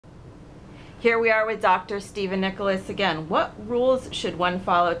Here we are with Dr. Stephen Nicholas again. What rules should one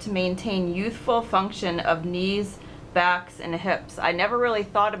follow to maintain youthful function of knees, backs, and hips? I never really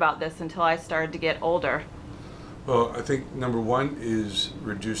thought about this until I started to get older. Well, I think number one is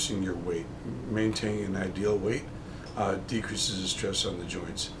reducing your weight. Maintaining an ideal weight decreases the stress on the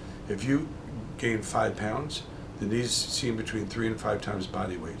joints. If you gain 5 pounds, the knees seem between 3 and 5 times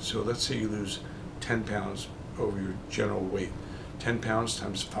body weight. So let's say you lose 10 pounds over your general weight. 10 pounds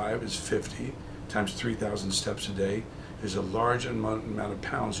times 5 is 50, times 3,000 steps a day is a large amount of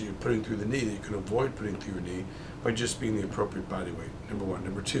pounds that you're putting through the knee that you can avoid putting through your knee by just being the appropriate body weight, number one.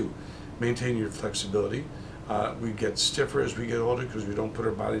 Number two, maintain your flexibility. We get stiffer as we get older because we don't put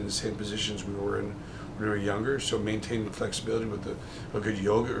our body in the same positions we were in when we were younger, so maintaining flexibility with a good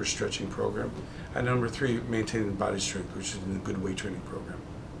yoga or stretching program. And number three, maintaining body strength, which is in a good weight training program.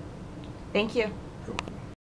 Thank you. Cool.